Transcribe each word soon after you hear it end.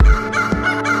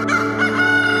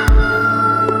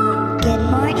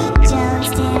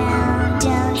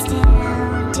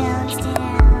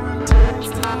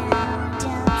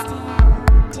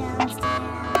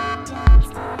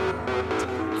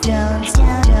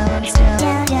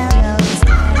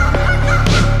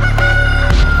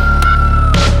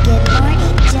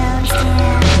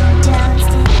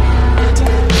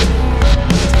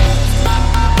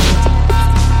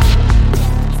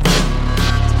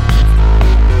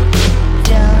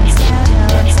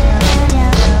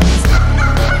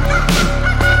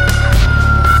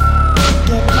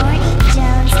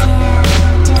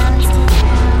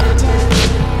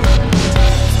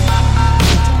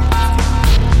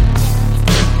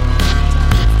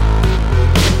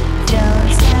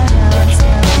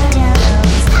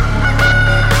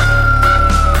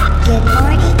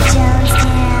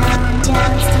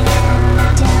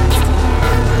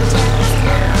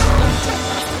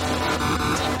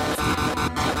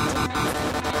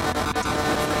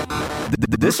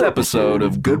This episode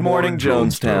of Good Morning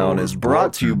Jonestown is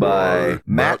brought to you by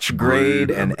Match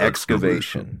Grade and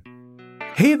Excavation.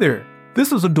 Hey there,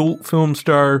 this is adult film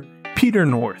star Peter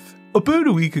North. About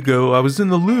a week ago, I was in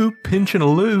the loop pinching a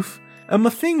loof, and my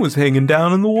thing was hanging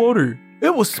down in the water.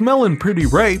 It was smelling pretty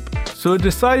ripe, so I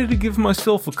decided to give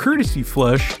myself a courtesy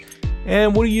flush,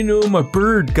 and what do you know, my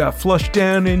bird got flushed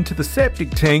down into the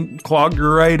septic tank and clogged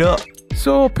her right up.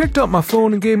 So I picked up my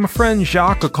phone and gave my friend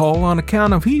Jacques a call on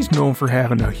account of he's known for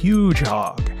having a huge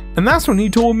hog. And that's when he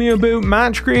told me about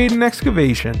Match Grade and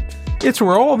Excavation. It's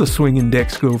where all the swinging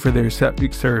dicks go for their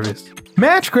septic service.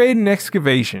 Match Grade and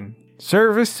Excavation.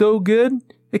 Service so good,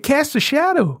 it casts a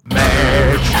shadow.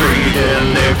 Match Grade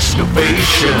and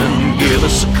Excavation. Give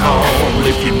us a call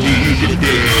if you need a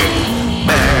dig.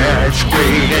 Match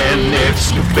Grade and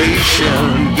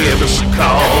Excavation. Give us a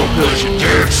call cause your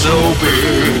dick's so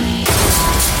big.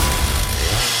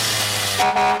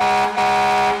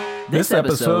 This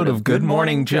episode of Good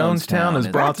Morning Jonestown is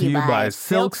brought to you by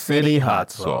Silk City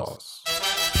Hot Sauce.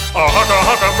 A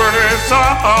hugga burning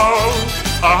sauce.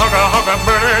 A hugga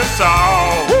burning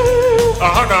sauce. A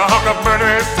hugga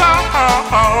burning sauce.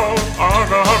 A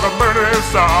hugga burning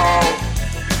sauce.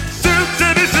 Silk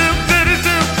City, Silk City,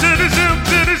 Silk City, Silk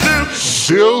City, Silk.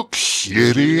 Silk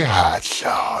City Hot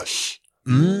Sauce.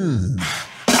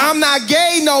 I'm not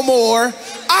gay no more.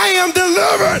 I am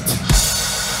delivered.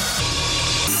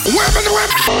 Women.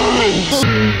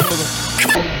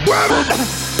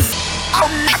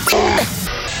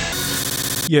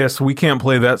 Yes, we can't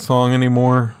play that song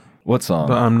anymore, What song?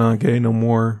 but I'm not gay no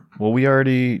more. Well, we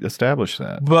already established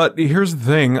that. But here's the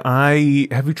thing,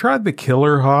 have you tried the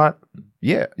Killer Hot?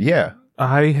 Yeah.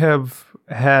 I have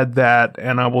had that,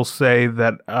 and I will say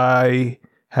that I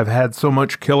have had so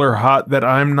much Killer Hot that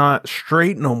I'm not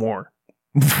straight no more.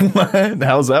 What?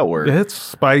 How's that work? It's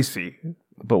spicy.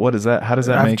 But what is that? How does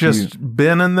that I've make just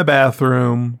been in the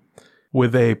bathroom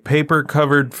with a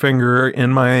paper-covered finger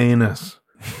in my anus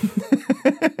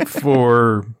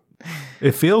for,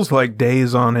 it feels like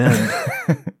days on end.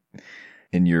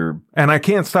 And I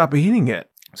can't stop eating it.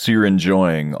 So you're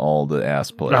enjoying all the ass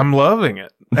play? I'm loving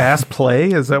it. Ass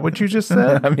play? Is that what you just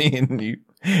said? I mean,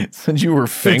 since you were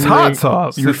fingering... It's hot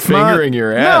sauce. You're It's fingering not,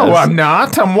 your ass. No, I'm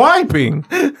not. I'm wiping.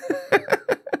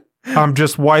 I'm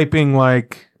just wiping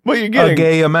like Well, you're a getting...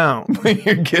 gay amount.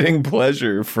 You're getting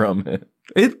pleasure from it.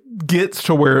 It gets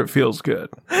to where it feels good.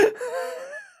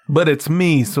 But it's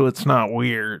me, so it's not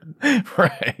weird.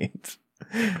 Right.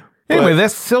 Anyway,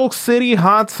 that's Silk City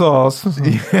Hot Sauce.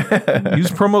 Yeah.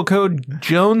 Use promo code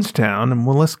Jonestown, and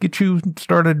let's get you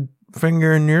started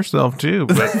fingering yourself too,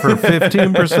 but for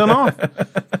 15% off.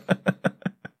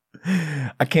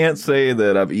 I can't say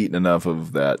that I've eaten enough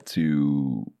of that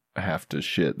to have to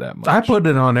shit that much. I put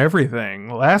it on everything.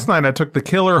 Last night I took the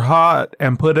Killer Hot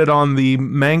and put it on the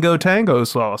Mango Tango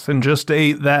sauce and just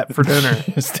ate that for dinner.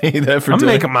 Just ate that for I'm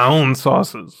dinner. making my own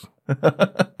sauces.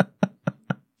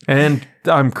 And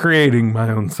I'm creating my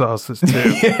own sauces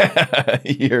too. Yeah,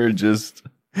 you're just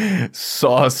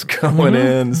sauce going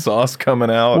in, sauce coming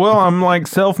out. Well, I'm like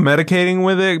self-medicating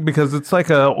with it because it's like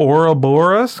a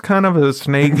Ouroboros, kind of a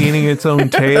snake eating its own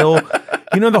tail.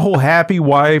 You know the whole happy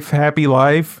wife, happy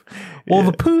life? Well,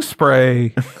 the poo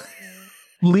spray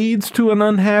leads to an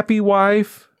unhappy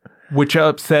wife, which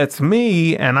upsets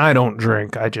me, and I don't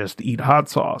drink. I just eat hot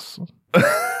sauce.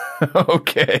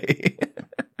 Okay.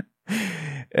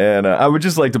 And I would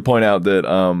just like to point out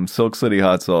that Silk City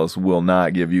Hot Sauce will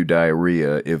not give you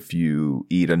diarrhea if you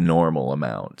eat a normal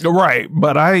amount. Right,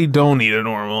 but I don't eat a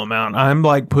normal amount. I'm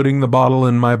like putting the bottle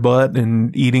in my butt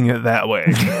and eating it that way.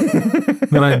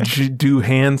 Then I do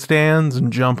handstands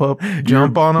and jump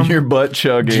on them. Your butt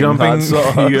chugging hot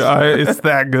sauce. Yeah, it's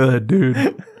that good,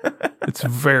 dude. It's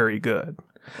very good.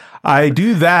 I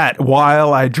do that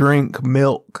while I drink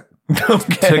milk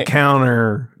to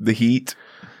counter the heat.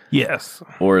 Yes.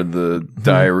 Or the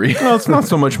diarrhea. No, it's not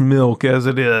so much milk as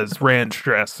it is ranch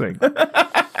dressing.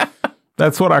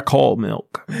 That's what I call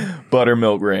milk.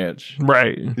 Buttermilk ranch.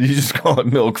 Right. You just call it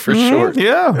milk for short.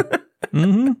 Yeah.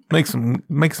 Make some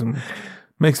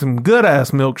good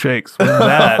ass milkshakes with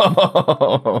that.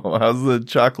 Oh, how's the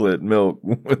chocolate milk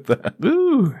with that?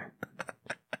 Ooh.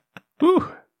 Ooh.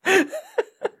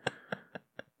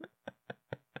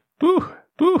 Ooh.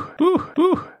 Ooh. Ooh.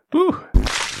 Ooh. Ooh.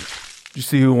 Did you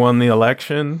see who won the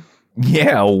election?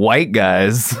 Yeah, white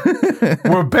guys.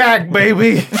 We're back,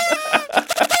 baby.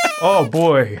 Oh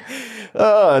boy.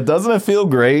 Doesn't it feel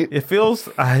great? It feels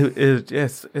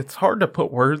it's hard to put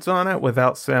words on it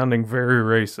without sounding very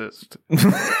racist.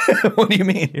 What do you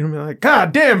mean? You're gonna be like,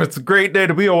 God damn, it's a great day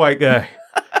to be a white guy.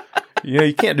 Yeah,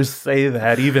 you can't just say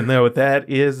that, even though that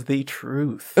is the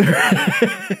truth.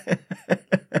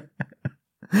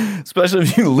 Especially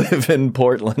if you live in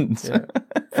Portland. Yeah.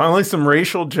 Finally, some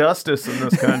racial justice in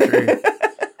this country.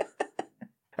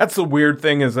 That's the weird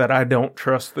thing, is that I don't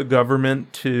trust the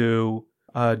government to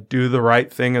do the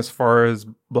right thing as far as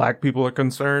black people are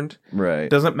concerned. Right. It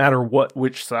doesn't matter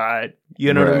which side.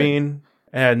 You know what I Right. mean?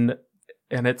 And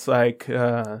it's like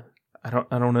I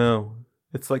don't know.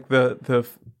 It's like the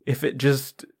if it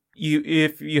just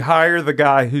if you hire the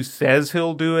guy who says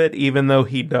he'll do it, even though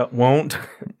he won't,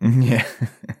 Yeah.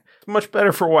 it's much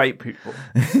better for white people.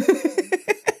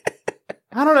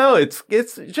 I don't know. It's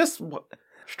just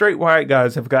straight white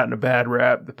guys have gotten a bad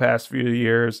rap the past few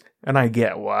years, and I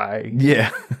get why. Yeah.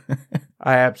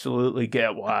 I absolutely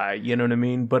get why. You know what I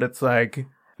mean? But it's like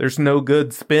there's no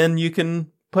good spin you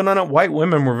can put on it. White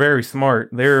women were very smart.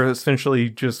 They're essentially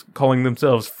just calling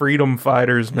themselves freedom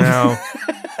fighters now.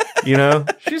 You know,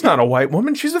 she's not a white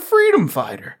woman. She's a freedom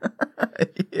fighter.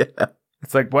 Yeah.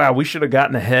 It's like, wow, we should have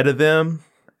gotten ahead of them.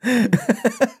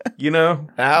 You know,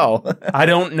 How? I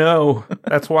don't know.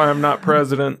 That's why I'm not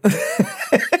president.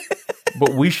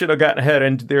 But we should have gotten ahead,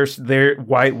 and their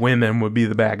white women would be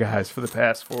the bad guys for the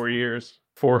past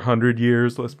 400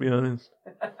 years. Let's be honest.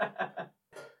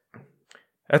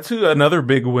 That's another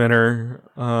big winner.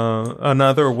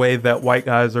 Another way that white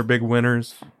guys are big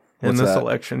winners in What's this that?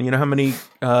 election. You know how many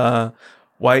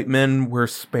white men were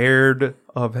spared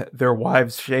of their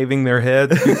wives shaving their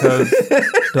heads because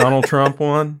Donald Trump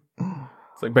won?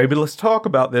 It's like, baby, let's talk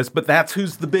about this. But that's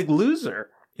who's the big loser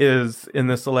is in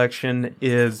this election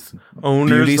is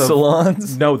owners Beauty of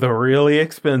salons? No, the really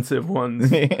expensive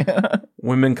ones. Yeah.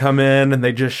 Women come in and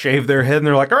they just shave their head and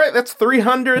they're like, all right, that's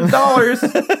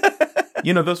 $300.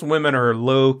 You know, those women are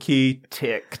low-key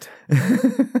ticked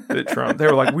at Trump. They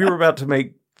were like, we were about to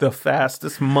make the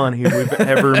fastest money we've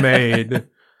ever made.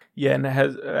 Yeah, and it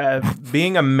has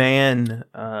being a man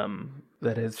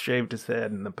that has shaved his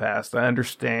head in the past, I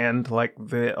understand like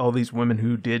all these women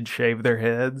who did shave their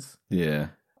heads. Yeah.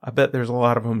 I bet there's a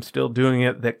lot of them still doing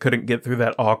it that couldn't get through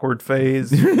that awkward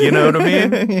phase. You know what I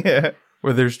mean? Yeah.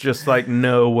 Where there's just like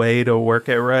no way to work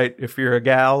it right if you're a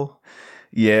gal.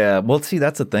 Yeah. Well, see,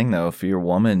 that's the thing, though. If you're a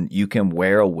woman, you can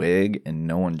wear a wig and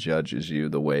no one judges you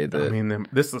the way that. I mean,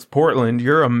 this is Portland.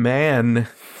 You're a man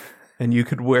and you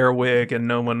could wear a wig and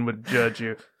no one would judge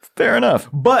you. Fair enough.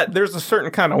 But there's a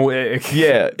certain kind of wig.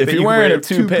 Yeah. If that you're you wearing wear a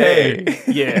toupee.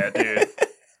 Yeah, dude.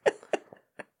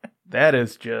 That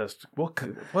is just what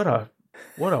a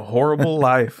horrible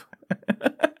life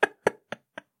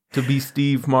to be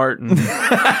Steve Martin.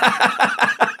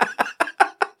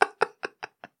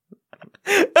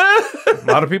 A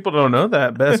lot of people don't know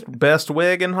that best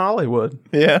wig in Hollywood,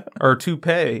 Yeah. or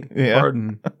toupee. Yeah.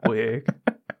 Pardon, wig.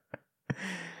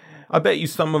 I bet you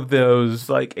some of those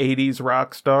like 80s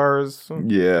rock stars,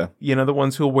 Yeah. you know, the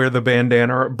ones who'll wear the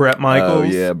bandana, or Bret Michaels. Oh,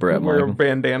 yeah, Bret who'll wear a Michaels.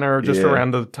 bandana or just Yeah.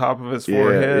 around the top of his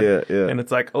forehead. Yeah. And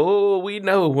it's like, oh, we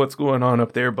know what's going on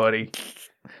up there, buddy.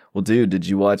 Well, dude, did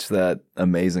you watch that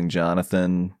Amazing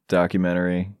Jonathan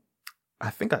documentary? I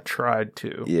think I tried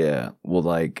to. Yeah. Well,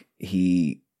 like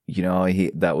he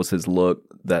that was his look,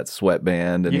 that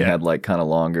sweatband, and he Yeah. had like kind of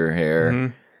longer hair.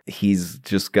 Mhm. He's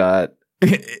just got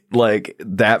like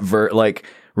that like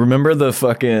remember the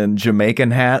fucking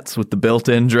Jamaican hats with the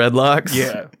built-in dreadlocks?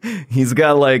 Yeah. He's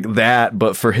got like that,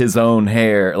 but for his own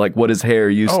hair, like what his hair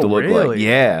used Oh, to look like. really?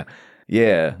 Yeah.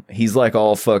 Yeah. He's like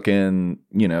all fucking,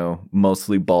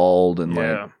 mostly bald and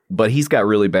Yeah. like, but he's got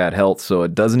really bad health, so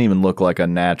it doesn't even look like a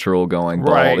natural going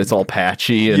bald. Right. It's all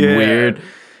patchy and Yeah. weird.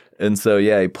 And so,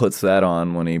 yeah, he puts that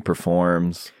on when he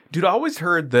performs. Dude, I always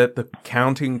heard that the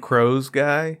Counting Crows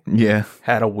guy Yeah.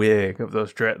 had a wig of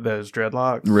those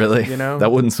dreadlocks. Really? You know?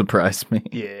 That wouldn't surprise me.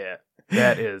 Yeah.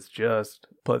 That is just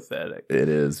pathetic. It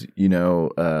is.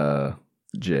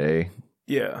 Jay,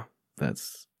 Yeah.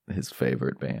 that's his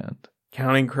favorite band.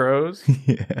 Counting Crows?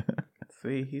 Yeah.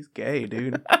 See, he's gay,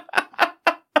 dude.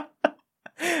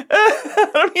 I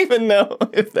don't even know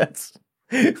if that's.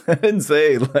 I didn't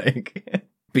say like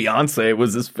Beyonce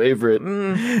was his favorite.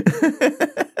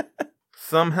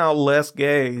 Somehow less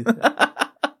gay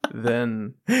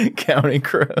than, Counting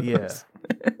Crows. yeah.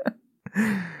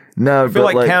 No, I feel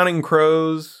like Counting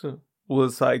Crows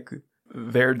was like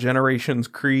their generation's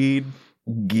Creed.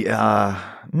 Yeah.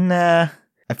 Nah.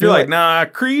 I I feel like, nah,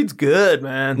 Creed's good,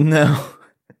 man. No.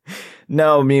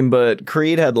 No, I mean, but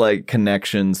Creed had like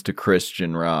connections to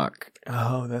Christian rock.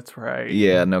 Oh, that's right.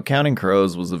 Yeah, no, Counting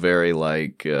Crows was a very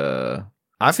like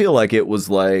I feel like it was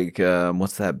like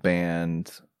what's that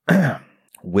band?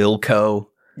 Wilco.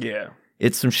 Yeah.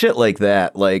 It's some shit like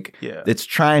that. Like Yeah. it's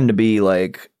trying to be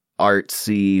like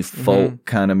artsy folk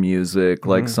kind of music.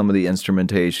 Like some of the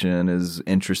instrumentation is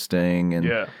interesting,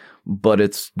 and but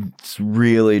it's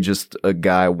really just a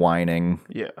guy whining.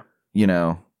 Yeah, you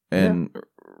know, and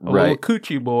a little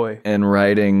coochie boy, and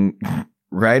writing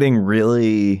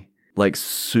really like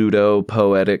pseudo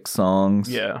poetic songs.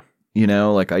 Yeah, you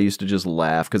know, like I used to just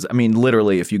laugh because I mean,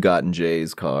 literally, if you got in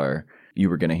Jay's car, you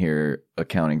were gonna hear a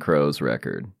Counting Crows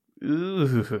record.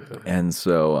 Ooh. And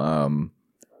so,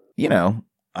 you know,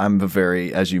 I'm a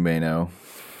very, as you may know,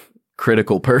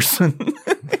 critical person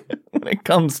when it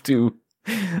comes to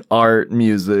art,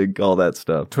 music, all that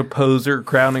stuff. To poser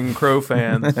Counting Crow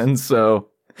fans. And so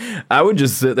I would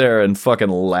just sit there and fucking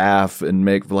laugh and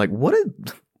make like, what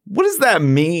does that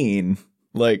mean?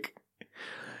 Like,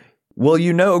 well,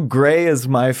 you know, gray is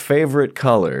my favorite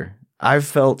color. I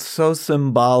felt so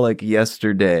symbolic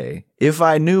yesterday. If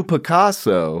I knew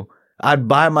Picasso, I'd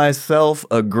buy myself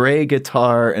a gray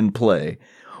guitar and play.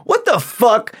 What the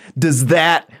fuck does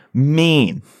that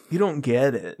mean? You don't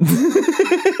get it.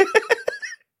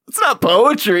 It's not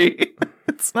poetry.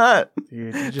 It's not.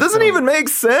 Dude, it doesn't even make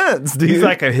sense, dude. He's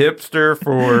like a hipster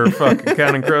for fucking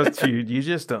Counting Crows. Dude, you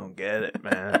just don't get it,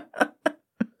 man.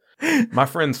 My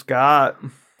friend Scott,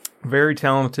 very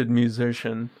talented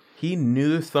musician, he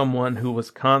knew someone who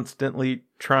was constantly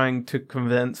trying to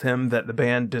convince him that the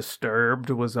band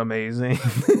Disturbed was amazing.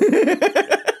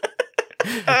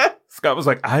 Scott was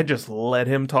like, I just let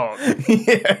him talk.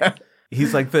 Yeah.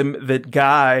 He's like that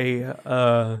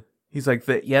guy. He's like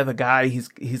the guy.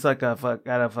 He's like got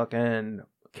a fucking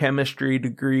chemistry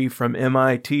degree from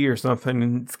MIT or something.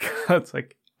 And Scott's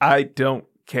like, I don't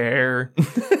care.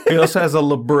 He also has a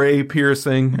labret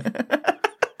piercing.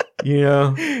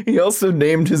 Yeah. He also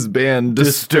named his band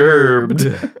Disturbed.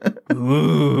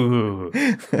 Ooh.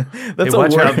 That's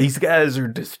watch out. These guys are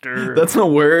disturbed. That's a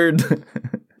word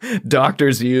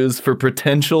doctors use for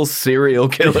potential serial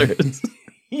killers.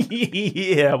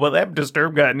 Yeah, well, that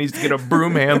Disturbed guy needs to get a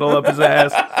broom handle up his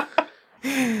ass.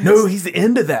 No, he's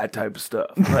into that type of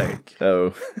stuff. Like,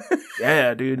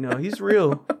 yeah, dude. No, he's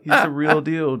real. He's the real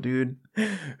deal, dude.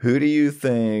 Who do you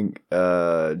think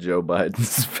Joe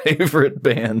Biden's favorite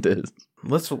band is?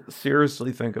 Let's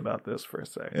seriously think about this for a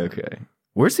second. Okay.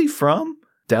 Where's he from?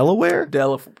 Delaware?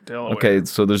 Delaware. Okay,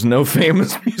 so there's no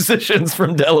famous musicians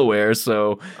from Delaware,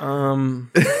 so...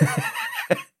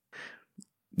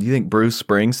 You think Bruce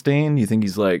Springsteen? You think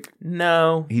he's like...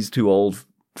 No. He's too old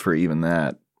for even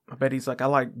that. I bet he's like, I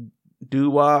like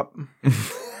doo-wop.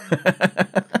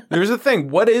 There's a thing.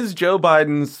 What is Joe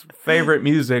Biden's favorite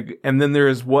music? And then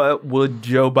there's what would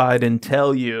Joe Biden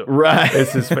tell you? Right.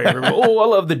 It's his favorite. Oh, I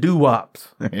love the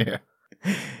doo-wops. Yeah.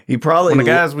 He probably... When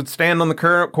the guys would stand on the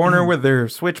corner with their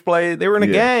switchblade, they were in a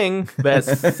gang that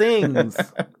sings.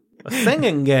 A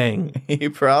singing gang. He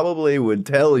probably would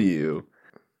tell you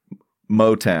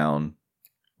Motown,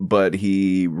 but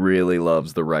he really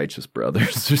loves the Righteous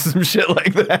Brothers or some shit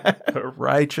like that. The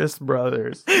Righteous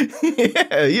Brothers.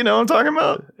 Yeah, you know what I'm talking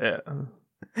about? Yeah.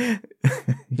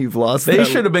 You've lost They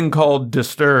should have been called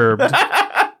Disturbed.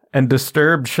 And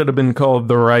Disturbed should have been called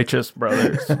the Righteous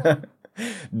Brothers.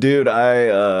 Dude,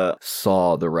 I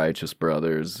saw the Righteous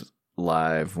Brothers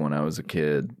live when I was a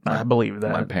kid. I believe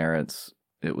that. My parents,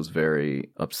 it was very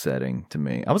upsetting to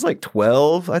me. I was like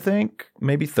 12, I think,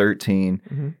 maybe 13.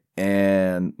 Mm-hmm.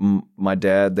 And my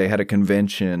dad, they had a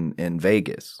convention in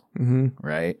Vegas,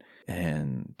 right?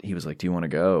 And he was like, do you want to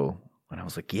go? And I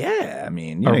was like, yeah. I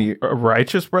mean, you know, a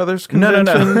Righteous Brothers convention?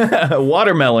 No. A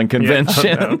watermelon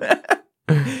convention.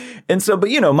 Yeah, and so, but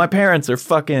you know, my parents are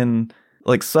fucking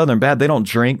like Southern bad. They don't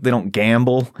drink. They don't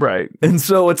gamble. Right. And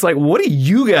so it's like, what are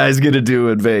you guys going to do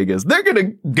in Vegas? They're going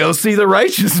to go see the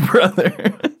Righteous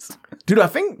Brothers. Dude, I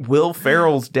think Will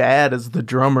Ferrell's dad is the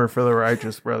drummer for the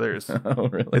Righteous Brothers. Oh,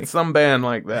 really? It's some band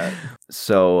like that.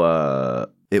 So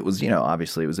it was, you know,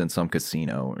 obviously it was in some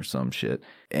casino or some shit.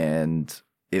 And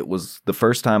it was the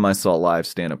first time I saw live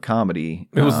stand-up comedy.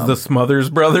 It was the Smothers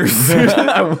Brothers.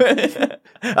 I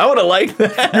would have liked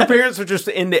that. Your parents are just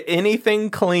into anything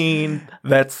clean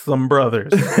that's some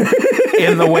brothers.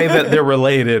 In the way that they're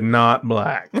related, not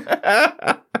black.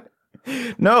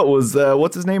 No, it was,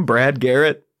 what's his name? Brad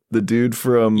Garrett? The dude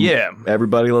from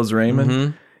Everybody Loves Raymond.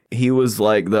 Mm-hmm. He was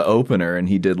like the opener, and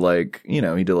he did like, you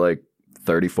know,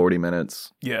 30, 40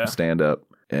 minutes stand up.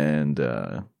 And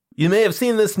you may have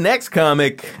seen this next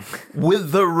comic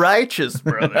with the Righteous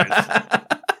Brothers.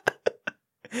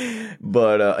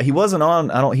 But he wasn't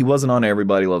on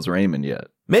Everybody Loves Raymond yet.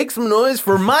 Make some noise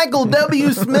for Michael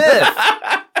W. Smith.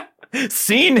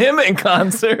 Seen him in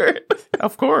concert.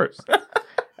 Of course.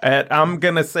 I'm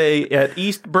going to say at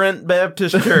East Brent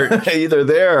Baptist Church. Either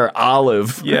there or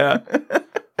Olive. Yeah.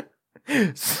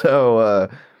 So,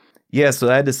 so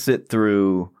I had to sit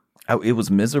through. It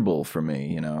was miserable for me,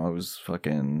 you know. I was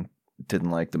fucking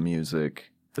didn't like the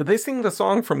music. Did they sing the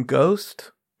song from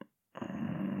Ghost?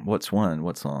 What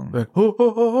song?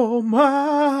 Oh,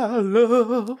 my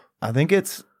love. I think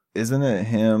isn't it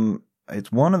him?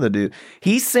 It's one of the dudes.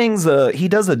 He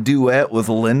does a duet with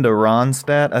Linda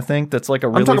Ronstadt, I think. That's like a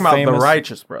really famous. I'm talking about the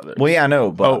Righteous Brothers. Well, yeah, I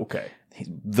know. But okay.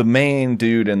 The main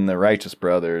dude in the Righteous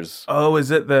Brothers. Oh,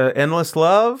 is it the Endless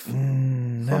Love?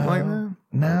 No. Something like that?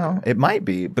 No, okay. It might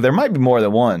be. But there might be more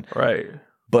than one. Right.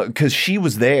 But because she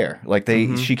was there. Like,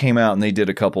 she came out and they did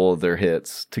a couple of their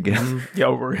hits together.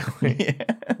 Yo, really? Yeah.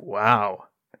 Wow.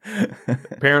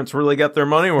 Parents really got their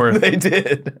money worth. They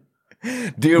did.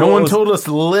 Dude, no one told us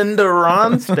Linda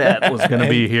Ronstadt was going to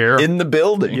be here. In the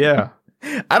building. Yeah.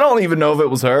 I don't even know if it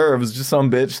was her. It was just some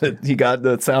bitch that he got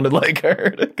that sounded like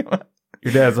her.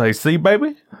 Your dad's like, see,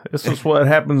 baby, this is what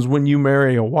happens when you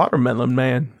marry a watermelon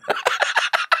man.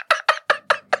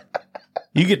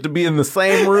 You get to be in the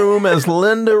same room as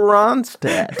Linda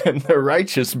Ronstadt. And the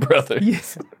Righteous Brothers.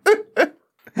 Yes.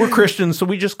 We're Christians, so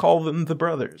we just call them the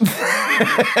brothers.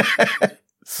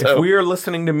 So, if we are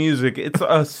listening to music, it's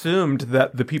assumed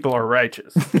that the people are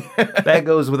righteous. That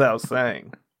goes without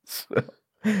saying.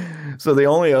 So the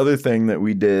only other thing that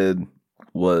we did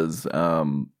was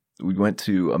we went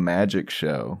to a magic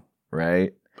show,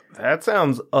 right? That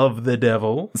sounds of the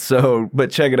devil. So,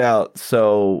 but check it out.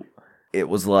 So it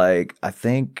was like, I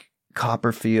think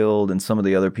Copperfield and some of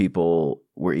the other people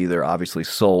were either obviously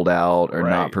sold out or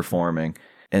not performing.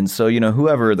 And so, you know,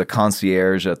 whoever the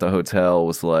concierge at the hotel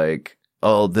was like,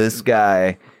 oh, this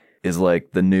guy is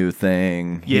like the new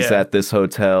thing. Yeah. He's at this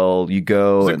hotel. You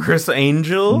go. Was it Chris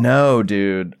Angel? No,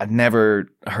 dude. I never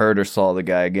heard or saw the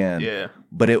guy again. Yeah.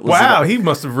 But it was. Wow, he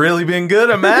must have really been good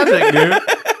at magic, dude.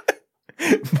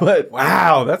 But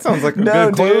wow, that sounds like a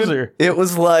good closer. Dude, it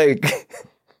was like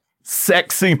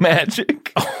sexy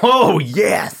magic. Oh,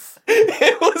 yes.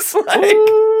 It was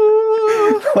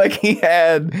like he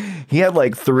had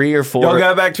like 3 or 4. Y'all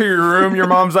got back to your room. Your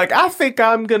mom's like, I think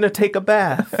I'm going to take a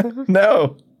bath.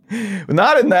 No,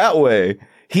 not in that way.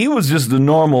 He was just a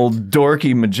normal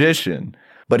dorky magician,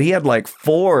 but he had like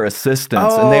 4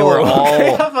 assistants and they were all.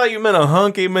 Okay. I thought you meant a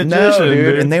hunky magician,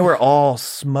 dude. And they were all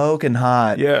smoking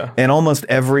hot. Yeah. And almost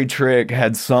every trick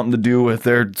had something to do with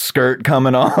their skirt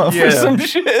coming off or some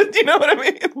shit. You know what I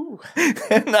mean?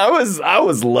 And I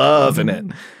was loving it.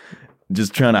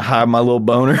 Just trying to hide my little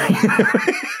boner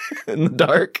in the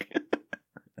dark.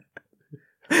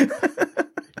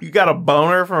 You got a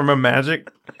boner from a magician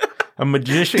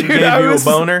gave you a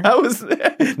boner?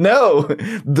 No,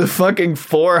 the fucking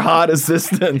 4 hot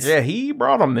assistants. Yeah, he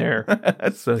brought them there.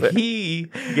 So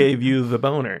he gave you the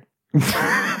boner.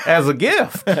 As a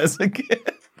gift. As a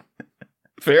gift.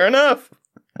 Fair enough.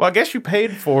 Well, I guess you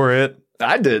paid for it.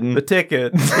 I didn't. The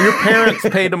ticket. Your parents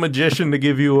paid a magician to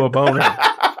give you a boner.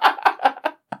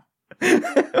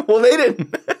 Well, they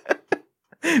didn't.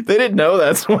 They didn't know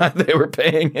that's why they were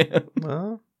paying him.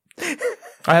 Well,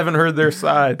 I haven't heard their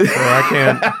side, so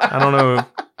I don't know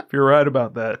if you're right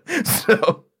about that.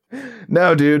 So,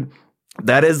 no, dude,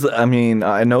 that is, I mean,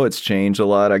 I know it's changed a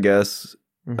lot, I guess.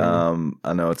 Mm-hmm.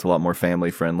 I know it's a lot more family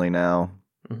friendly now.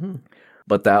 Mm-hmm.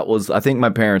 But I think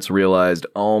my parents realized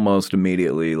almost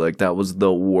immediately, like, that was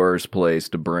the worst place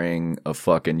to bring a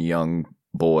fucking young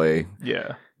boy.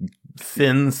 Yeah.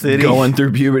 Sin City. Going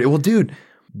through puberty. Well, dude,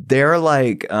 they're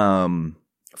like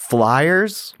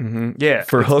flyers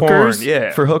for hookers. Porn.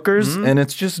 Yeah. For hookers. Mm-hmm. And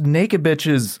it's just naked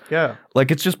bitches. Yeah. Like,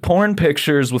 it's just porn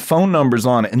pictures with phone numbers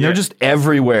on it. And they're just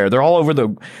everywhere. They were all over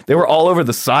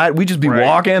the side. We just be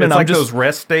walking. It's and like those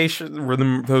rest stations,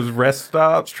 those rest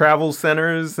stops, travel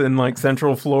centers in like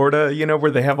Central Florida, you know,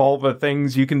 where they have all the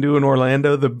things you can do in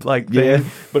Orlando. Thing,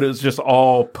 but it's just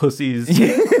all pussies.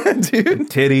 Yeah, dude. And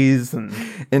titties.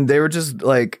 And they were just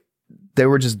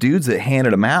dudes that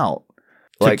handed them out.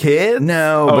 Like kids?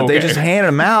 No, but they just handed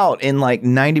them out, and like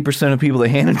 90% of people they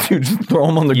handed to just throw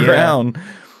them on the ground.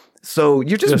 So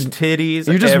you're just titties.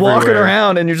 You're just everywhere. walking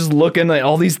around, and you're just looking at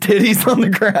all these titties on the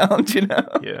ground, you know?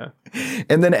 Yeah.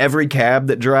 And then every cab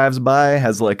that drives by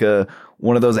has like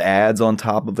one of those ads on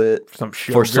top of it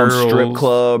for some strip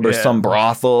club or some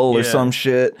brothel or some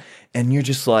shit. And you're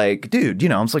just like, dude, you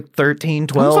know, I'm like 13,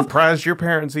 12. I'm surprised your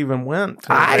parents even went.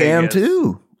 I am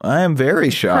too. I am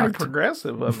very shocked. Pretty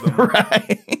progressive of them.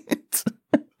 Right.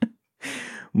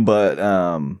 But,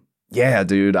 yeah,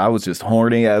 dude, I was just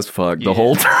horny as fuck the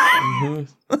whole time.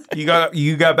 Mm-hmm.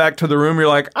 You got back to the room. You're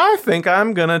like, I think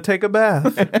I'm going to take a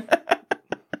bath.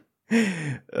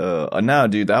 No,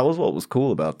 dude, that was what was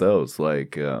cool about those.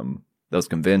 Like, those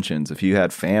conventions. If you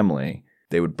had family,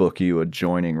 they would book you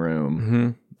adjoining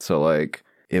room. So like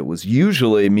it was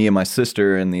usually me and my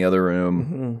sister in the other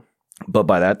room. But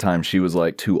by that time, she was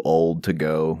like too old to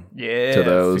go to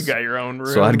those. You got your own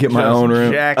room. So I'd get my own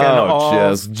room. Off.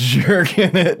 Just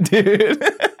jerking it, dude.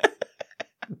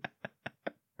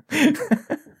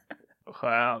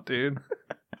 Wow, dude.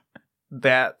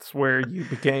 That's where you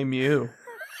became you.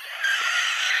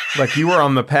 Like you were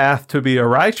on the path to be a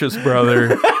righteous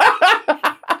brother.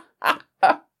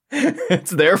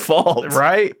 It's their fault.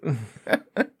 Right?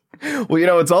 Well, you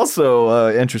know, it's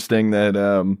also interesting that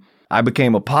I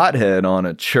became a pothead on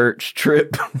a church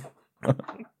trip.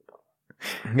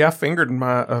 Yeah, I fingered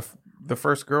the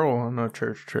first girl on a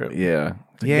church trip. Yeah.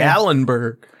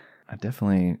 Gallenberg. I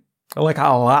definitely... Like a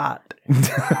lot.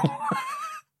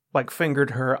 Like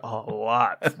fingered her a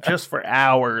lot. Just for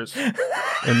hours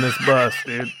in this bus,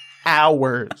 dude.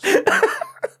 Hours.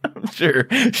 I'm sure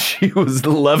she was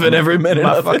loving every minute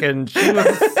of it.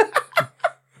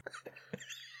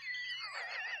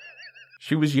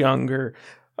 She was younger.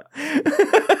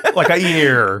 Like a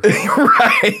year.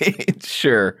 Right.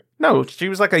 Sure. No, she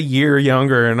was like a year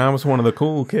younger, and I was one of the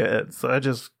cool kids. So I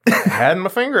just had my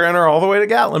finger in her all the way to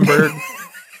Gatlinburg.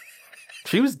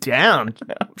 She was down.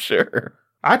 I'm sure.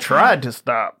 I tried to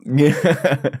stop.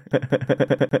 Yeah.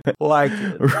 Like,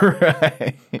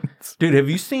 right. Dude, have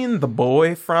you seen the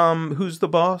boy from Who's the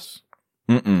Boss?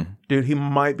 Mm-mm. Dude, he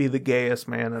might be the gayest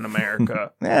man in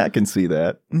America. Yeah, I can see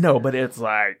that. No, but it's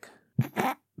like,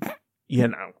 you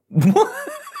know.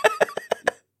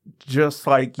 Just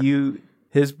like you,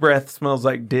 his breath smells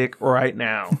like dick right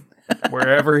now.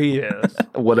 Wherever he is.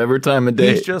 Whatever time of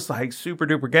day. He's just like super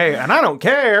duper gay. And I don't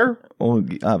care. Well,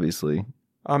 obviously.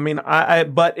 I mean,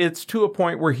 but it's to a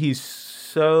point where he's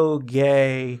so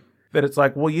gay that it's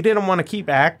like, well, you didn't want to keep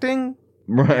acting?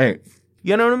 Right.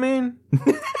 You know what I mean?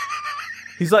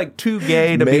 He's like too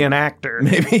gay to be an actor.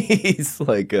 Maybe he's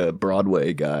like a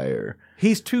Broadway guy or...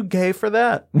 He's too gay for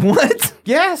that. What?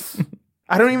 Yes.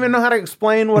 I don't even know how to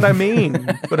explain what I mean.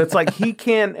 But it's like he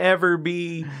can't ever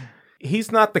be...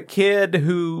 He's not the kid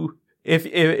who...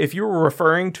 If you were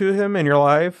referring to him in your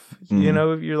life, you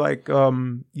know, you're like,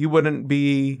 you wouldn't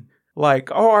be like,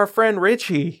 oh, our friend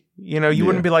Richie. You know, you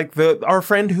wouldn't be like our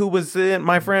friend who was in,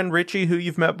 my friend Richie, who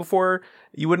you've met before.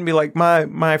 You wouldn't be like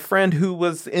my friend who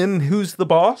was in Who's the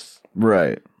Boss?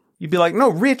 Right. You'd be like, no,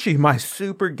 Richie, my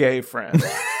super gay friend.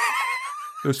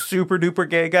 The super duper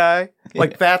gay guy.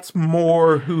 Like, that's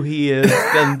more who he is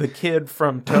than the kid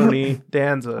from Tony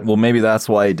Danza. Well, maybe that's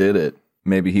why he did it.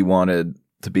 Maybe he wanted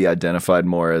to be identified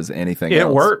more as anything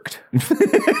else. It worked.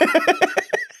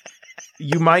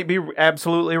 You might be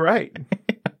absolutely right.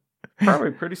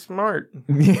 Probably pretty smart.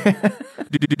 Yeah.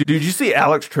 Did you see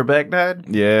Alex Trebek died?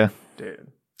 Yeah. Dude.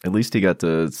 At least he got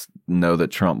to know that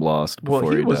Trump lost before he died.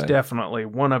 Well, he was definitely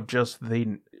one of just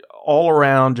the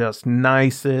all-around just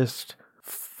nicest,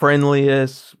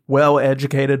 friendliest,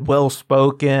 well-educated,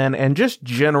 well-spoken, and just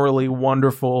generally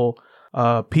wonderful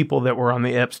people that were on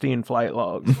the Epstein flight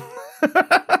logs.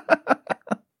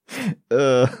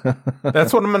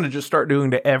 That's what I'm going to just start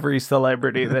doing to every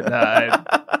celebrity that died.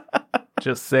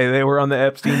 Just say they were on the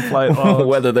Epstein flight logs.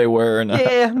 Whether they were or not.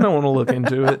 Yeah, no one will look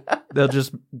into it. They'll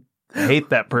just hate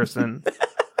that person.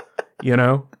 You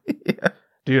know? Yeah.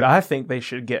 Dude, I think they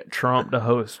should get Trump to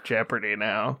host Jeopardy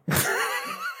now.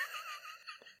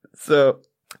 So...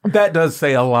 That does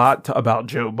say a lot about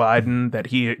Joe Biden, that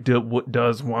he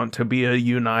does want to be a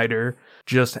uniter.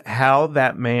 Just how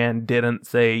that man didn't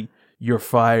say, you're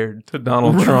fired to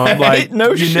Donald Trump. Like,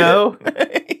 no shit. Know?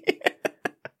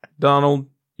 Donald,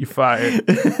 you're fired.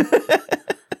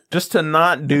 Just to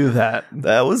not do that.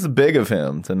 That was big of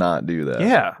him to not do that.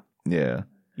 Yeah. Yeah.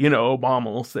 You know, Obama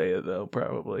will say it, though,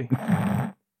 probably.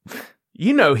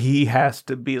 You know, he has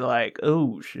to be like,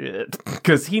 oh, shit.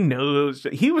 Because he knows.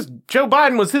 Joe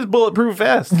Biden was his bulletproof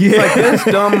vest. Yeah. Like, this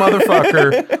dumb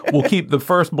motherfucker will keep the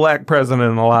first black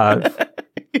president alive.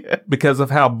 Yeah. Because of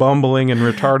how bumbling and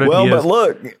retarded he is. Well, but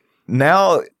look,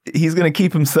 now he's going to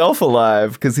keep himself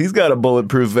alive because he's got a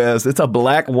bulletproof vest. It's a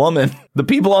black woman. The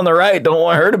people on the right don't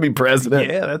want her to be president.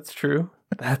 Yeah, that's true.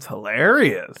 That's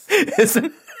hilarious.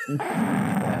 Isn't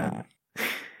it?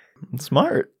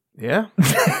 Smart. Yeah.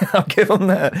 I'll give him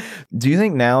that. Do you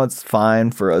think now it's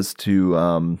fine for us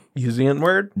to use the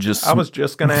N-word? I was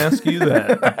just going to ask you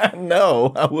that.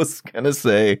 No, I was going to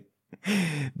say,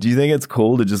 do you think it's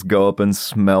cool to just go up and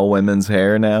smell women's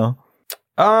hair now?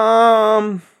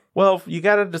 Well, you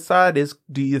got to decide,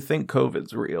 do you think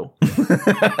COVID's real?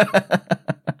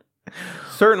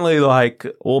 Certainly, like,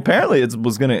 well, apparently it's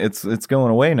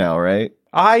going away now, right?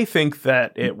 I think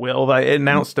that it will. They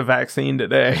announced a vaccine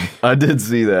today. I did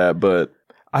see that, but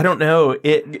I don't know.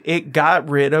 It got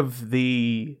rid of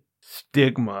the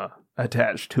stigma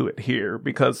attached to it here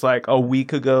because like a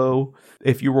week ago,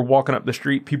 if you were walking up the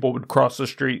street, people would cross the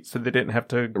street so they didn't have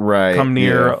to come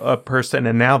near a person.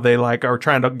 And now they like are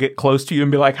trying to get close to you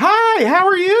and be like, hi, how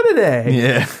are you today?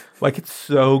 Yeah. Like, it's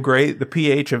so great. The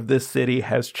pH of this city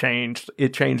has changed.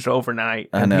 It changed overnight.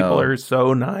 And people are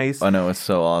so nice. I know. It's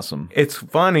so awesome. It's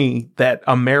funny that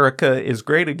America is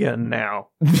great again now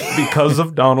because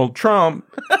of Donald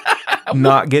Trump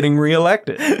not getting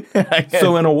reelected.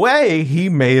 So in a way, he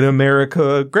made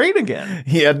America great again.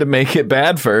 He had to make it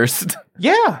bad first.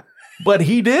 Yeah, but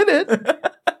he did it.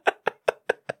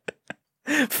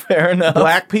 Fair enough.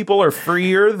 Black people are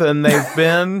freer than they've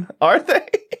been. Are they?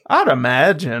 I'd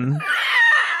imagine.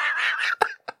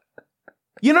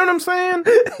 You know what I'm saying?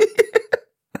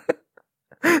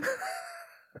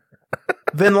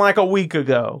 Than like a week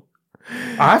ago.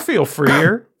 I feel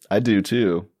freer. I do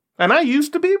too. And I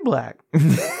used to be black.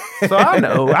 So I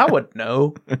know. I would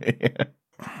know. Yeah.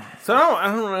 So I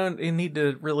don't need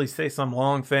to really say some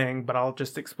long thing, but I'll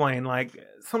just explain. Like,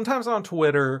 sometimes on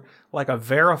Twitter, like a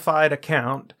verified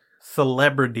account,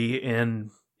 celebrity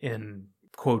in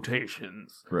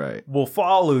quotations, right, will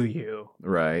follow you,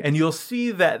 right, and you'll see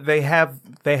that they have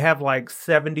like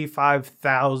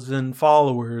 75,000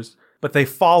 followers, but they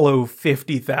follow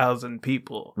 50,000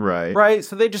 people, right.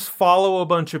 So they just follow a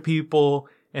bunch of people.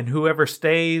 And whoever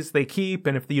stays, they keep.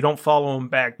 And if you don't follow them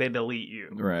back, they delete you.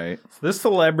 Right. So this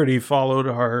celebrity followed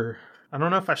our... I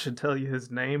don't know if I should tell you his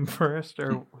name first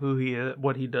or who he is,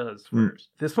 what he does first.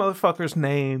 This motherfucker's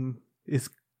name is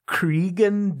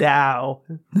Cregan Dow.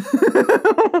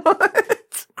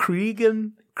 What?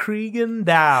 Cregan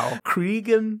Dow.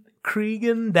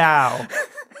 Cregan Dow.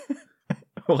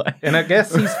 What? And I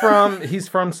guess he's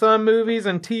from some movies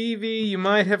and TV you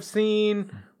might have seen...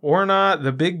 Or not,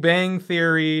 The Big Bang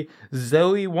Theory,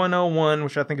 Zoe 101,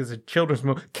 which I think is a children's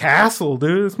movie. Castle,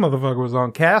 dude. This motherfucker was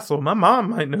on Castle. My mom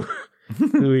might know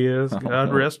who he is.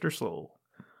 God rest her soul.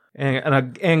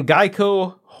 And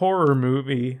Geico horror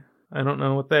movie. I don't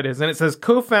know what that is. And it says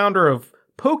co-founder of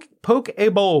Poke a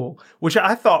Bowl, which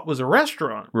I thought was a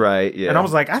restaurant. Right, yeah. And I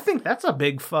was like, I think that's a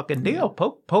big fucking deal.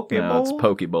 Poke a Bowl? It's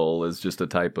Poke Bowl is just a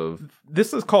type of...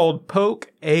 This is called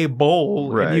Poke a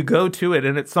Bowl, right. And you go to it,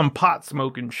 and it's some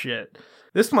pot-smoking shit.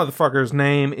 This motherfucker's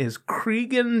name is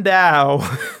Cregan Dow,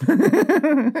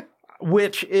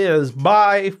 which is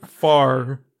by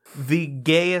far the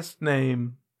gayest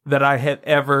name that I have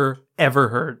ever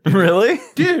heard. Really?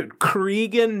 Dude,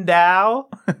 Cregan Dow.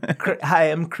 Hi,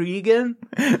 I'm Cregan.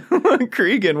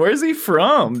 Cregan, where's he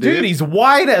from, dude? Dude, he's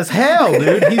white as hell,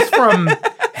 dude. He's from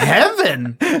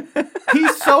heaven.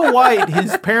 He's so white,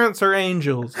 his parents are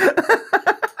angels.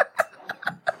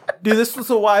 Dude, this was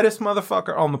the whitest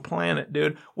motherfucker on the planet,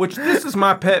 dude. Which, this is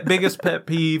my biggest pet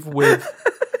peeve with...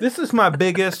 This is my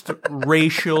biggest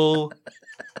racial...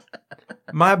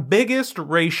 My biggest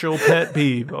racial pet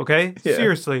peeve, okay? Yeah,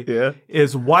 seriously. Yeah.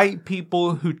 Is white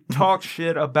people who talk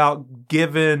shit about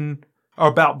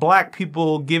black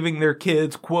people giving their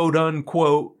kids quote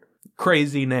unquote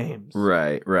crazy names.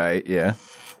 Right, yeah.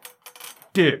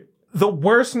 Dude, the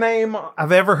worst name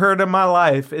I've ever heard in my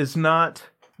life is not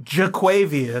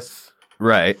Jaquavius.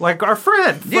 Right. Like our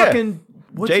friend. Yeah. Fucking...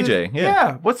 JJ,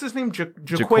 yeah. What's his name?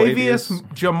 Jaquavius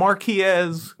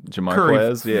Jamarquez.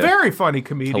 Jamarquez, yeah. Very funny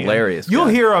comedian. Hilarious. You'll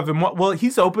hear of him. Well,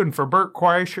 he's open for Bert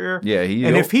Kreischer. Yeah,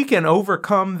 and if he can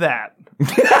overcome that,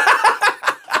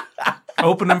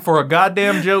 opening for a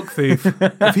goddamn joke thief.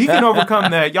 If he can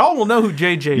overcome that, y'all will know who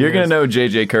JJ is. You're going to know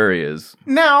JJ Curry is.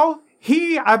 Now,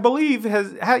 he, I believe,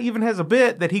 even has a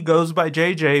bit that he goes by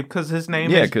JJ because his name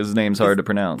is... Yeah, because his name's hard to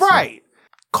pronounce. Right. So.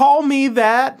 Call me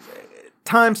that...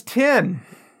 times 10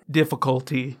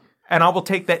 difficulty, and I will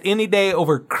take that any day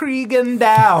over Cregan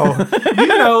Dow. You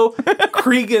know,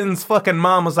 Cregan's fucking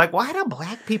mom was like, why do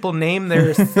black people name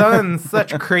their sons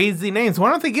such crazy names? Why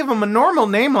don't they give them a normal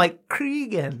name like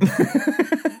Cregan?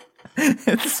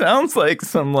 It sounds like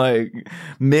some, like,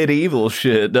 medieval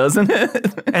shit, doesn't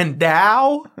it? And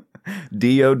Dow?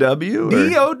 D-O-W?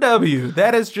 D-O-W.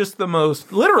 That is just the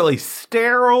most, literally,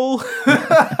 sterile.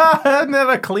 Isn't that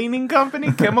a cleaning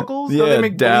company? Chemicals? Yeah, they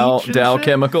make Dow shit?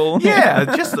 Chemical.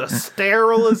 Yeah, just the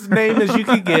sterilest name as you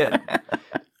could get.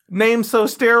 Name so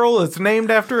sterile, it's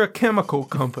named after a chemical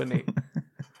company.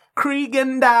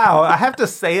 Cregan Dow. I have to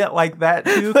say it like that,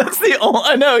 too. That's the only...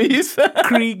 I know, you said...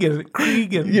 Cregan.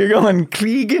 You're going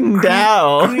Cregan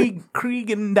Dow.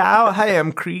 Cregan Dow. Hey,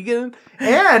 I'm Cregan.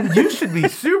 And you should be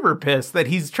super pissed that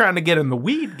he's trying to get in the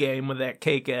weed game with that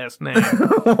cake-ass name.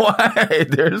 Why?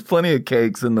 There's plenty of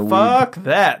cakes in the weed. Fuck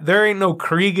that. There ain't no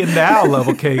Cregan Dow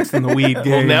level cakes in the weed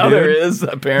game, now dude. there is,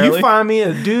 apparently. You find me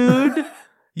a dude...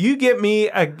 You get me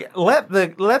let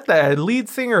the lead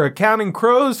singer of Counting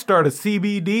Crows start a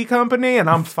CBD company, and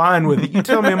I'm fine with it. You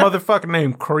tell me a motherfucker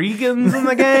named Cregan's in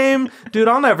the game, dude,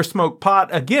 I'll never smoke pot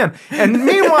again. And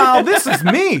meanwhile, this is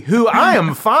me, who I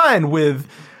am fine with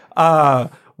the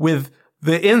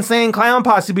Insane Clown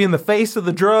Posse being the face of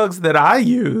the drugs that I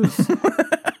use.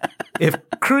 If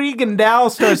Cregan Dow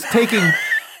starts taking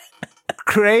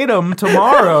Kratom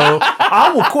tomorrow,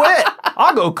 I will quit.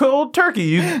 I'll go cold turkey.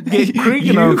 You get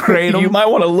Cregan on Kratom. You might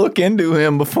want to look into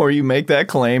him before you make that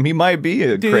claim. He might be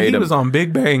a Dude, Kratom. He was on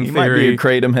Big Bang Theory. He might be a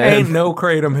Kratom head. Ain't no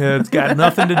Kratom heads. Got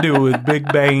nothing to do with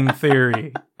Big Bang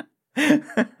Theory.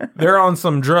 They're on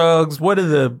some drugs. What do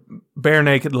the bare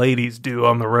naked ladies do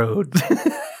on the road?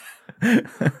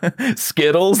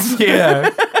 Skittles? Yeah.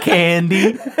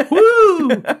 Candy.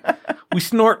 Woo! We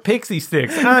snort pixie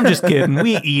sticks. I'm just kidding.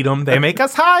 We eat them. They make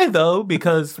us high, though,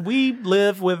 because we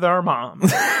live with our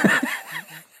moms.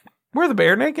 We're the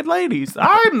bare naked ladies.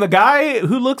 I'm the guy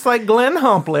who looks like Glenn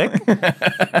Humplick.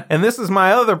 And this is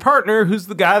my other partner, who's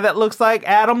the guy that looks like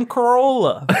Adam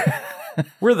Carolla.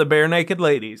 We're the bare naked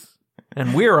ladies.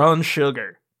 And we're on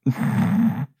sugar.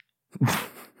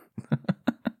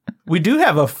 We do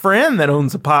have a friend that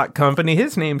owns a pot company.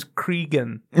 His name's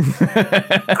Cregan.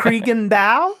 Cregan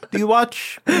Dow? Do you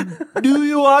watch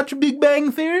Big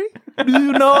Bang Theory? Do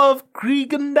you know of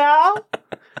Cregan Dow?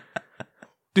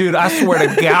 Dude, I swear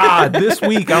to God, this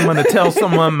week I'm going to tell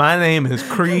someone my name is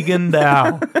Cregan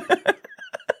Dow.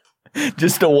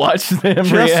 Just to watch them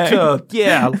react.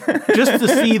 Just to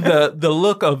see the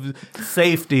look of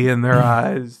safety in their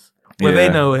eyes. Where they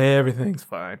know everything's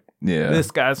fine. Yeah.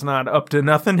 This guy's not up to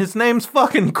nothing. His name's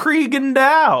fucking Cregan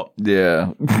Dow.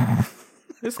 Yeah.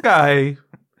 This guy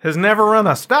has never run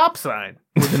a stop sign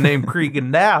with the name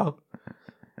Cregan Dow.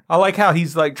 I like how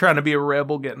he's like trying to be a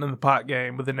rebel getting in the pot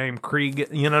game with the name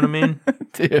Cregan. You know what I mean?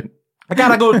 Dude. I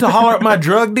gotta go to holler at my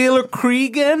drug dealer,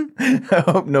 Cregan. I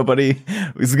hope nobody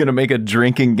is going to make a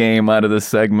drinking game out of this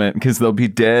segment because they'll be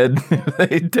dead if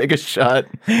they take a shot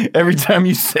every time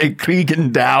you say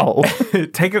Cregan Dow.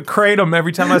 Take a kratom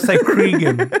every time I say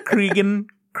Cregan.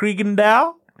 Cregan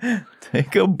Dow?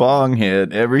 Take a bong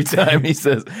hit every time he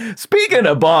says, speaking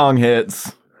of bong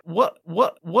hits. What?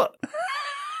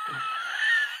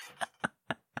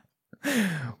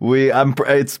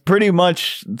 It's pretty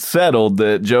much settled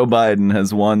that Joe Biden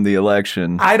has won the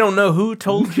election. I don't know who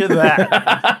told you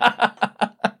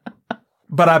that.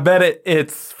 But I bet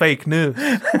it's fake news.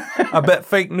 I bet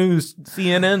fake news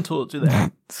CNN told you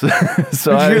that. Did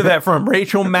you hear that from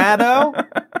Rachel Maddow?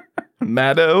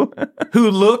 Maddow? Who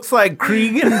looks like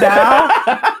Cregan Dow?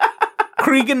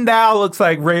 Cregan Dow looks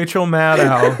like Rachel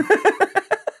Maddow.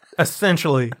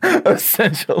 Essentially.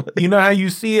 You know how you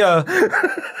see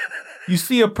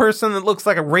a person that looks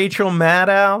like a Rachel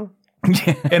Maddow?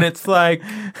 Yeah. And it's like,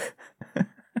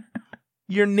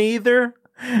 you're neither.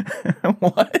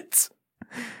 What?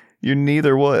 You're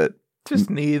neither what? Just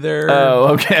neither.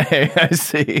 Oh, okay. I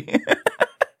see.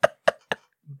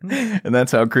 And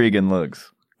that's how Cregan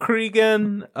looks.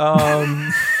 Cregan,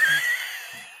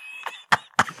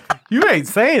 you ain't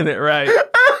saying it right.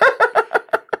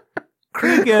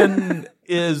 Cregan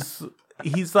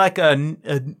he's like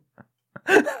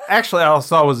actually, all I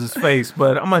saw was his face,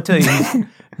 but I'm going to tell you, he's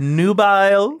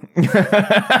nubile.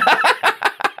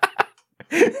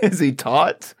 Is he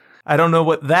taut? I don't know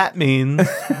what that means.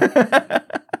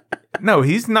 No,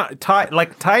 he's not tight.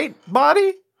 Like tight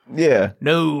body? Yeah.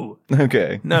 No.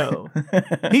 Okay. No.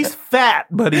 He's fat,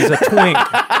 but he's a twink.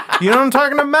 You know what I'm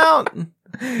talking about?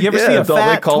 You ever see a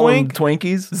fat they call twink? Them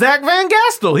Twinkies? Zach Van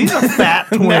Gastel. He's a fat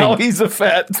twink. Now he's a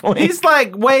fat twink. He's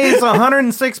like weighs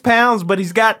 106 pounds, but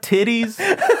he's got titties.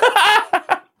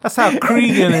 That's how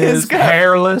Cregan is.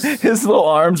 Hairless. His little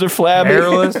arms are flabby.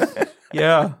 Hairless.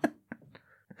 Yeah.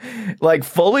 Like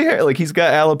fully hair? Like he's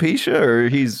got alopecia or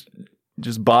he's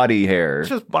just body hair? It's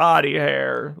just body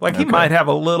hair. Like he might have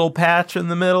a little patch in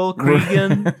the middle,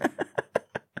 Cregan.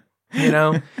 You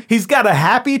know? He's got a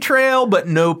happy trail, but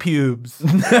no pubes. You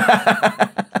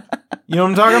know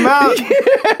what I'm talking about?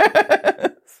 Yes.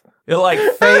 It like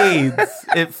fades.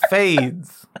 It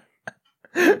fades.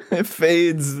 It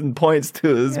fades and points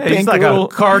to his pink he's like little, a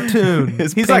cartoon.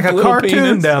 He's like a cartoon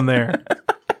penis down there.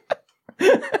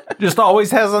 Just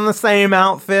always has on the same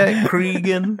outfit,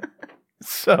 Cregan.